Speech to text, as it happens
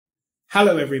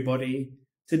Hello everybody,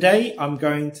 today I'm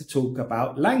going to talk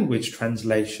about language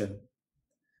translation.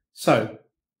 So,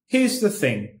 here's the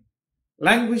thing,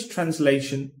 language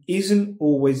translation isn't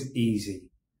always easy.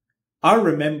 I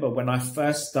remember when I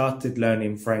first started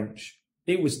learning French,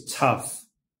 it was tough.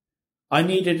 I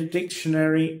needed a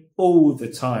dictionary all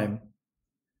the time.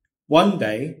 One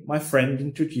day, my friend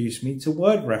introduced me to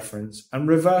word reference and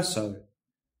reverso.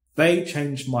 They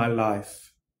changed my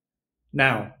life.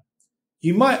 Now,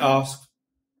 you might ask,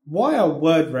 why are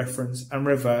word reference and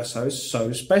reverso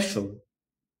so special?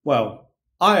 Well,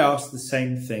 I ask the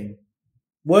same thing.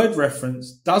 Word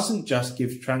reference doesn't just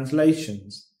give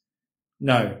translations.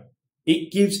 No,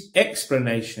 it gives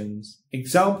explanations,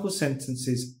 example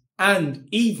sentences, and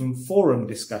even forum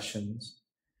discussions.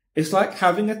 It's like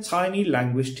having a tiny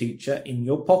language teacher in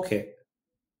your pocket.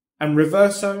 And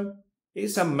reverso,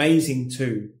 it's amazing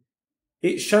too.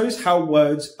 It shows how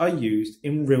words are used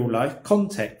in real-life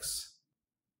contexts.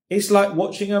 It's like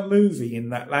watching a movie in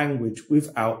that language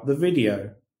without the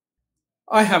video.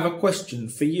 I have a question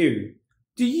for you.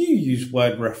 Do you use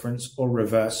word reference or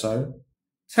reverso?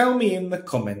 Tell me in the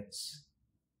comments.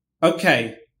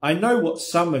 Okay, I know what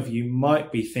some of you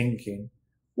might be thinking.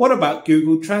 What about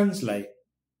Google Translate?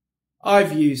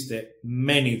 I've used it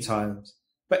many times,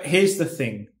 but here's the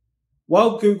thing.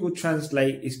 While Google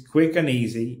Translate is quick and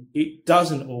easy, it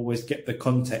doesn't always get the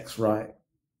context right.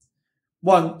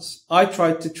 Once, I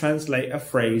tried to translate a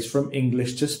phrase from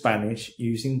English to Spanish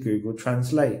using Google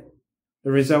Translate.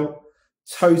 The result?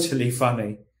 Totally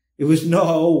funny. It was not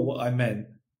at all what I meant.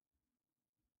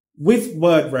 With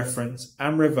word reference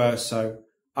and reverso,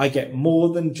 I get more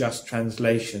than just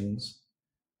translations.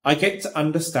 I get to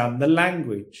understand the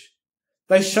language.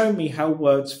 They show me how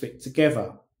words fit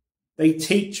together. They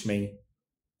teach me.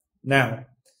 Now,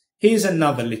 here's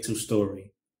another little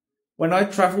story. When I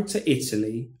travelled to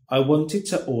Italy, I wanted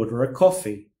to order a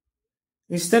coffee.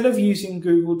 Instead of using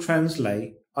Google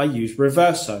Translate, I used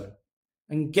reverso.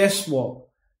 And guess what?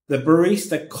 The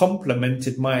barista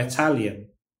complimented my Italian.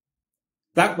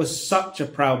 That was such a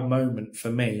proud moment for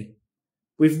me.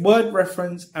 With word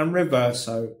reference and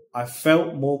reverso, I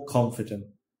felt more confident.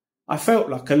 I felt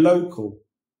like a local.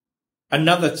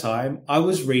 Another time, I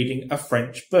was reading a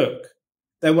French book.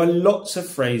 There were lots of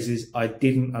phrases I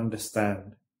didn't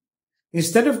understand.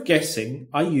 Instead of guessing,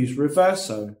 I used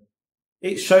reverso.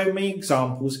 It showed me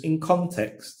examples in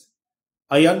context.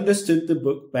 I understood the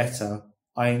book better.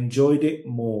 I enjoyed it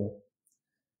more.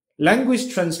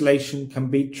 Language translation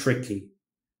can be tricky.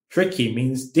 Tricky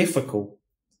means difficult.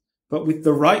 But with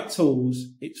the right tools,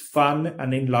 it's fun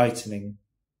and enlightening.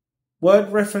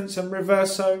 Word reference and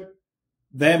reverso,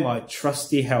 they're my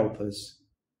trusty helpers.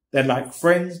 They're like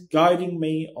friends guiding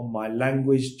me on my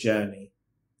language journey.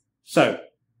 So,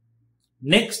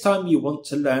 next time you want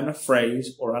to learn a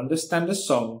phrase or understand a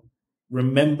song,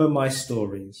 remember my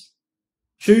stories.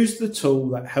 Choose the tool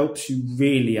that helps you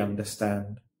really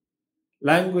understand.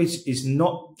 Language is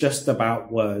not just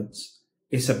about words.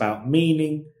 It's about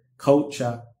meaning,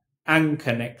 culture, and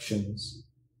connections.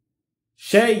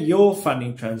 Share your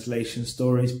funny translation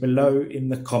stories below in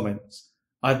the comments.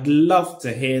 I'd love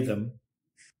to hear them.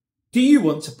 Do you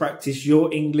want to practice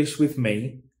your English with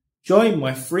me? Join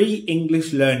my free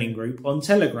English learning group on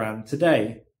Telegram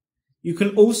today. You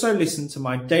can also listen to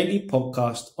my daily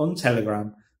podcast on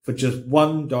Telegram for just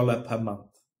 $1 per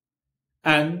month.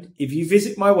 And if you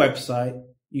visit my website,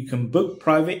 you can book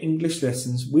private English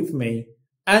lessons with me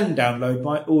and download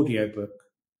my audiobook.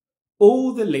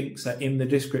 All the links are in the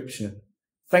description.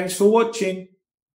 Thanks for watching.